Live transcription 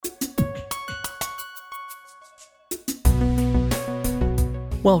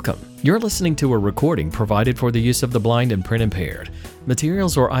Welcome. You're listening to a recording provided for the use of the blind and print impaired.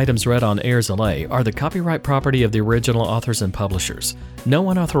 Materials or items read on Airs LA are the copyright property of the original authors and publishers.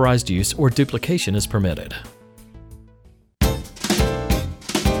 No unauthorized use or duplication is permitted.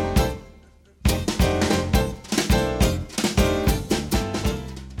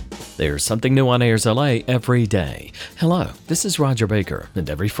 There's something new on Airs LA every day. Hello, this is Roger Baker, and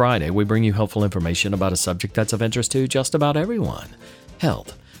every Friday we bring you helpful information about a subject that's of interest to just about everyone.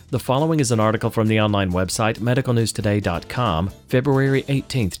 Health. The following is an article from the online website medicalnewstoday.com, February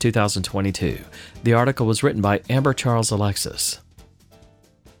 18, 2022. The article was written by Amber Charles Alexis.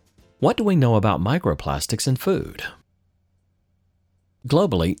 What do we know about microplastics in food?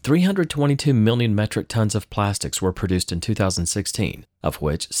 Globally, 322 million metric tons of plastics were produced in 2016, of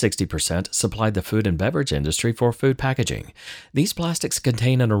which 60% supplied the food and beverage industry for food packaging. These plastics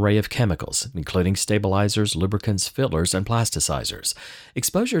contain an array of chemicals, including stabilizers, lubricants, fillers, and plasticizers.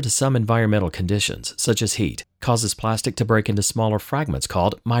 Exposure to some environmental conditions, such as heat, causes plastic to break into smaller fragments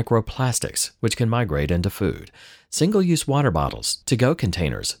called microplastics, which can migrate into food. Single-use water bottles, to-go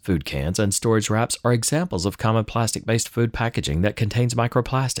containers, food cans, and storage wraps are examples of common plastic-based food packaging that contains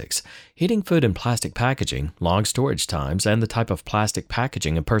microplastics. Heating food in plastic packaging, long storage times, and the type of plastic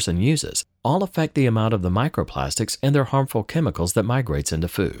packaging a person uses all affect the amount of the microplastics and their harmful chemicals that migrates into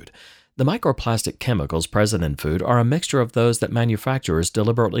food. The microplastic chemicals present in food are a mixture of those that manufacturers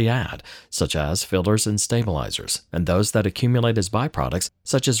deliberately add, such as fillers and stabilizers, and those that accumulate as byproducts,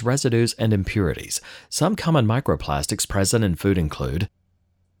 such as residues and impurities. Some common microplastics present in food include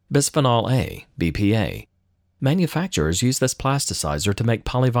bisphenol A, BPA. Manufacturers use this plasticizer to make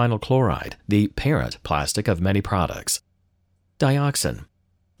polyvinyl chloride, the parent plastic of many products. Dioxin.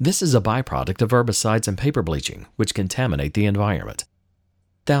 This is a byproduct of herbicides and paper bleaching, which contaminate the environment.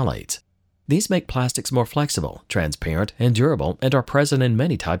 Phthalates. These make plastics more flexible, transparent, and durable and are present in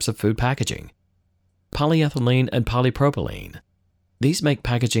many types of food packaging. Polyethylene and polypropylene. These make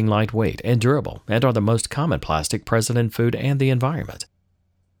packaging lightweight and durable and are the most common plastic present in food and the environment.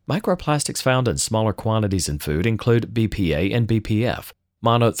 Microplastics found in smaller quantities in food include BPA and BPF,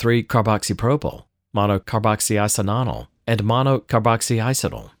 mono-3-carboxypropyl, monocarboxyisonosyl, and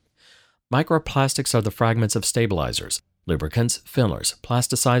monocarboxyisotyl. Microplastics are the fragments of stabilizers, lubricants, fillers,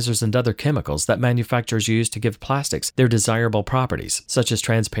 plasticizers, and other chemicals that manufacturers use to give plastics their desirable properties, such as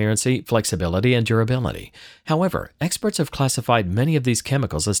transparency, flexibility, and durability. However, experts have classified many of these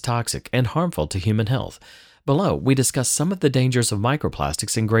chemicals as toxic and harmful to human health. Below, we discuss some of the dangers of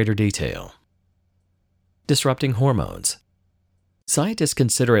microplastics in greater detail. Disrupting hormones. Scientists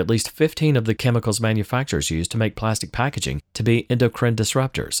consider at least 15 of the chemicals manufacturers use to make plastic packaging to be endocrine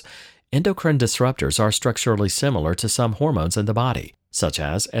disruptors. Endocrine disruptors are structurally similar to some hormones in the body, such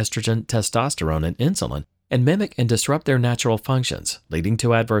as estrogen, testosterone, and insulin, and mimic and disrupt their natural functions, leading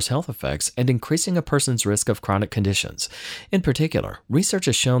to adverse health effects and increasing a person's risk of chronic conditions. In particular, research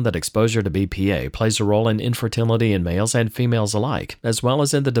has shown that exposure to BPA plays a role in infertility in males and females alike, as well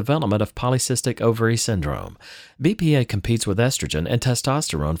as in the development of polycystic ovary syndrome. BPA competes with estrogen and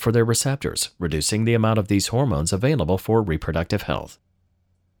testosterone for their receptors, reducing the amount of these hormones available for reproductive health.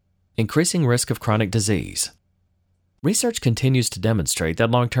 Increasing risk of chronic disease. Research continues to demonstrate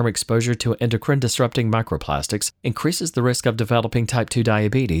that long-term exposure to endocrine-disrupting microplastics increases the risk of developing type 2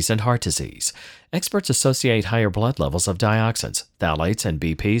 diabetes and heart disease. Experts associate higher blood levels of dioxins, phthalates, and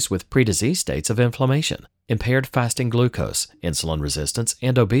BPs with pre-disease states of inflammation, impaired fasting glucose, insulin resistance,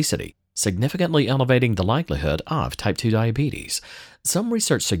 and obesity, significantly elevating the likelihood of type 2 diabetes. Some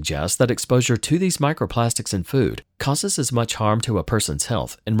research suggests that exposure to these microplastics in food causes as much harm to a person's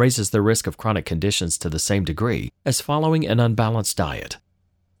health and raises the risk of chronic conditions to the same degree as following an unbalanced diet.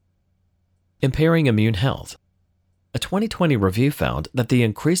 Impairing immune health. A 2020 review found that the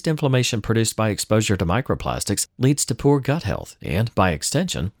increased inflammation produced by exposure to microplastics leads to poor gut health and, by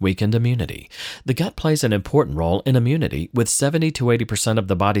extension, weakened immunity. The gut plays an important role in immunity, with 70 to 80% of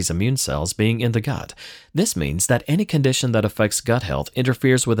the body's immune cells being in the gut. This means that any condition that affects gut health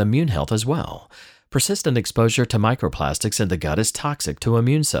interferes with immune health as well. Persistent exposure to microplastics in the gut is toxic to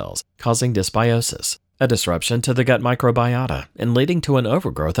immune cells, causing dysbiosis, a disruption to the gut microbiota, and leading to an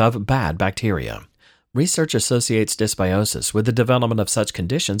overgrowth of bad bacteria. Research associates dysbiosis with the development of such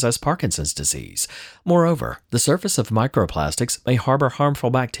conditions as Parkinson's disease. Moreover, the surface of microplastics may harbor harmful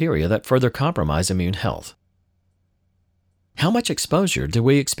bacteria that further compromise immune health. How much exposure do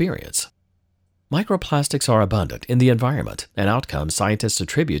we experience? Microplastics are abundant in the environment, an outcome scientists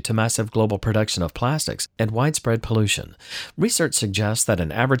attribute to massive global production of plastics and widespread pollution. Research suggests that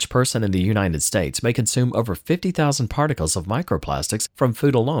an average person in the United States may consume over 50,000 particles of microplastics from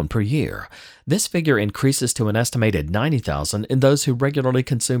food alone per year. This figure increases to an estimated 90,000 in those who regularly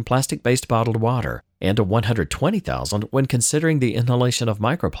consume plastic-based bottled water, and to 120,000 when considering the inhalation of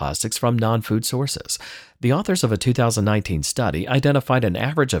microplastics from non-food sources. The authors of a 2019 study identified an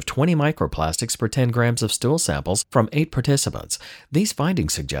average of 20 microplastics per 10 grams of stool samples from 8 participants. These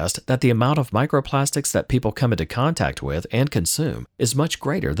findings suggest that the amount of microplastics that people come into contact with and consume is much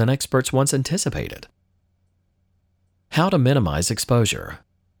greater than experts once anticipated. How to minimize exposure.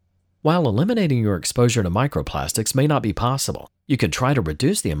 While eliminating your exposure to microplastics may not be possible, you can try to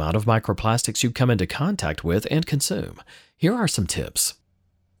reduce the amount of microplastics you come into contact with and consume. Here are some tips.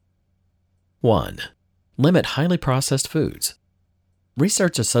 1. Limit highly processed foods.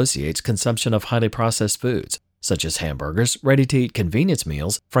 Research associates consumption of highly processed foods, such as hamburgers, ready-to-eat convenience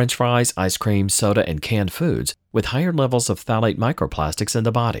meals, French fries, ice cream, soda, and canned foods, with higher levels of phthalate microplastics in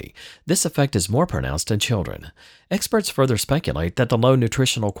the body. This effect is more pronounced in children. Experts further speculate that the low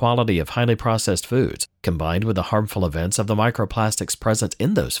nutritional quality of highly processed foods, combined with the harmful events of the microplastics present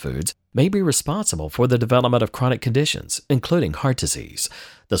in those foods, may be responsible for the development of chronic conditions, including heart disease.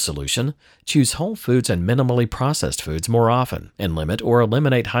 The solution? Choose whole foods and minimally processed foods more often, and limit or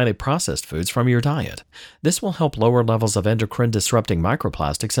eliminate highly processed foods from your diet. This will help lower levels of endocrine-disrupting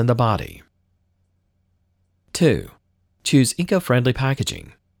microplastics in the body. 2. Choose eco-friendly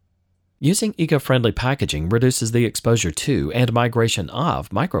packaging. Using eco-friendly packaging reduces the exposure to and migration of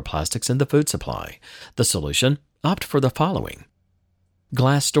microplastics in the food supply. The solution? Opt for the following: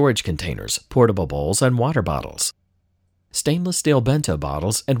 glass storage containers, portable bowls, and water bottles; stainless steel bento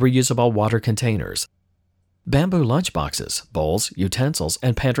bottles and reusable water containers; bamboo lunch boxes, bowls, utensils,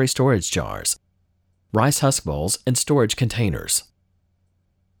 and pantry storage jars; rice husk bowls and storage containers.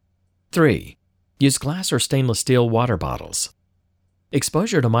 3. Use glass or stainless steel water bottles.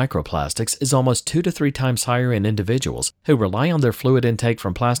 Exposure to microplastics is almost 2 to 3 times higher in individuals who rely on their fluid intake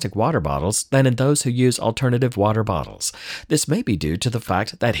from plastic water bottles than in those who use alternative water bottles. This may be due to the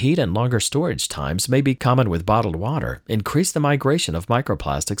fact that heat and longer storage times may be common with bottled water, increase the migration of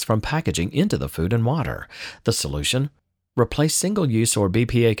microplastics from packaging into the food and water. The solution? Replace single-use or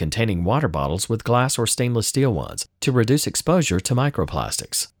BPA-containing water bottles with glass or stainless steel ones to reduce exposure to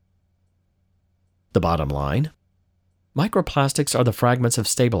microplastics. The bottom line? Microplastics are the fragments of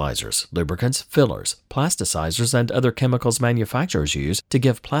stabilizers, lubricants, fillers, plasticizers, and other chemicals manufacturers use to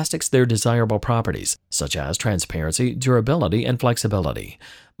give plastics their desirable properties, such as transparency, durability, and flexibility.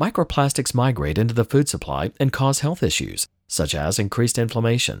 Microplastics migrate into the food supply and cause health issues, such as increased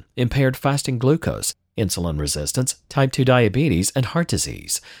inflammation, impaired fasting glucose, insulin resistance, type 2 diabetes, and heart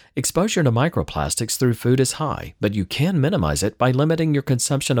disease. Exposure to microplastics through food is high, but you can minimize it by limiting your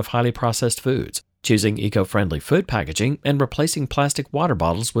consumption of highly processed foods, choosing eco-friendly food packaging, and replacing plastic water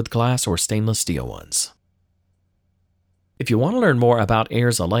bottles with glass or stainless steel ones. If you want to learn more about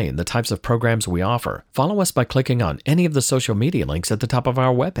Ayers Allay and the types of programs we offer, follow us by clicking on any of the social media links at the top of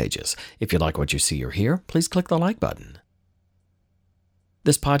our web pages. If you like what you see or hear, please click the like button.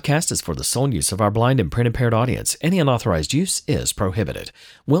 This podcast is for the sole use of our blind and print-impaired audience. Any unauthorized use is prohibited.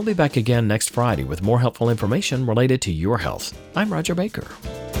 We'll be back again next Friday with more helpful information related to your health. I'm Roger Baker.